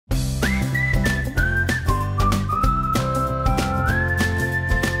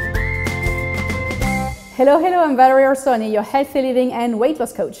Hello, I'm Valerie Orsoni, your healthy living and weight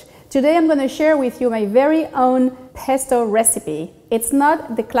loss coach. Today I'm going to share with you my very own pesto recipe. It's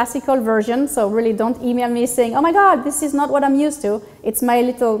not the classical version, so really don't email me saying, oh my god, this is not what I'm used to. It's my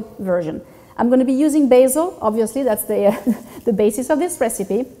little version. I'm going to be using basil, obviously that's the basis of this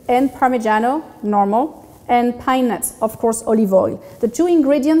recipe, and Parmigiano, normal, and pine nuts, of course olive oil. The two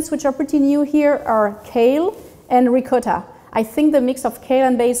ingredients which are pretty new here are kale and ricotta. I think the mix of kale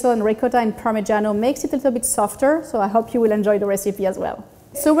and basil and ricotta and Parmigiano makes it a little bit softer, so I hope you will enjoy the recipe as well.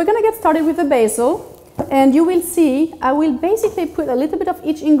 So we're going to get started with the basil, and you will see I will basically put a little bit of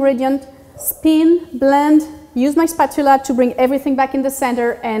each ingredient, spin, blend, use my spatula to bring everything back in the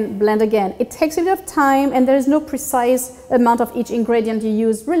center and blend again. It takes a bit of time and there is no precise amount of each ingredient you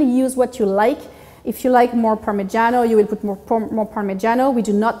use. Really use what you like. If you like more Parmigiano, you will put more Parmigiano. We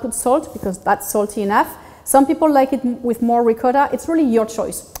do not put salt because that's salty enough. Some people like it with more ricotta. It's really your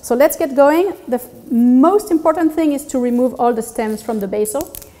choice. So let's get going. The most important thing is to remove all the stems from the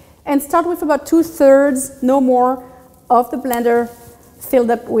basil and start with about 2/3, no more, of the blender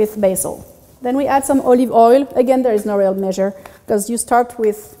filled up with basil. Then we add some olive oil. Again, there is no real measure because you start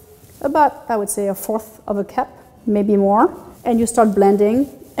with about, I would say, 1/4 of a cup, maybe more, and you start blending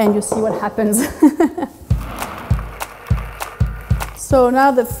and you see what happens. So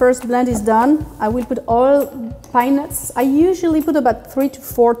now the first blend is done. I will put all pine nuts. I usually put about 3 to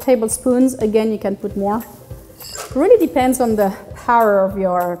 4 tablespoons. Again, you can put more. It really depends on the power of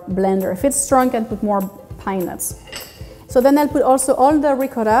your blender. If it's strong, you can put more pine nuts. So then I'll put also all the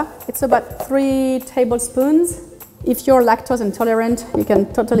ricotta. It's about 3 tablespoons. If you're lactose intolerant, you can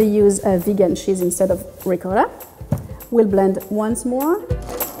totally use a vegan cheese instead of ricotta. We'll blend once more.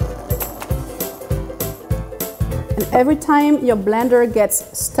 And every time your blender gets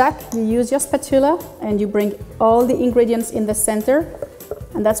stuck, you use your spatula and you bring all the ingredients in the center.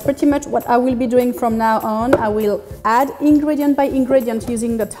 And that's pretty much what I will be doing from now on. I will add ingredient by ingredient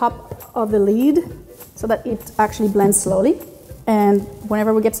using the top of the lid so that it actually blends slowly. And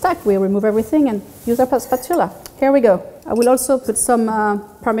whenever we get stuck, we remove everything and use our spatula. Here we go. I will also put some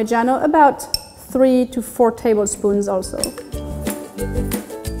Parmigiano, about 3 to 4 tablespoons also.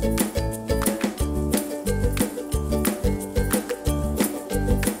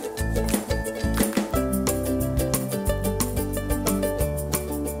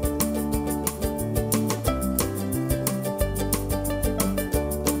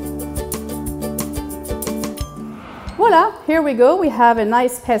 Voila, here we go. We have a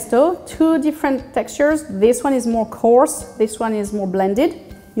nice pesto, 2 different textures. This one is more coarse, this one is more blended,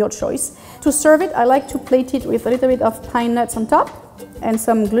 your choice. To serve it, I like to plate it with a little bit of pine nuts on top and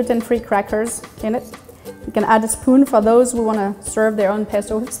some gluten-free crackers in it. You can add a spoon for those who want to serve their own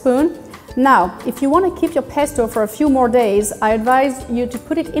pesto with a spoon. Now, if you want to keep your pesto for a few more days, I advise you to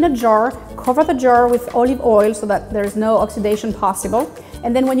put it in a jar, cover the jar with olive oil so that there is no oxidation possible.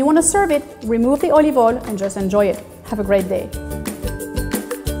 And then when you want to serve it, remove the olive oil and just enjoy it. Have a great day.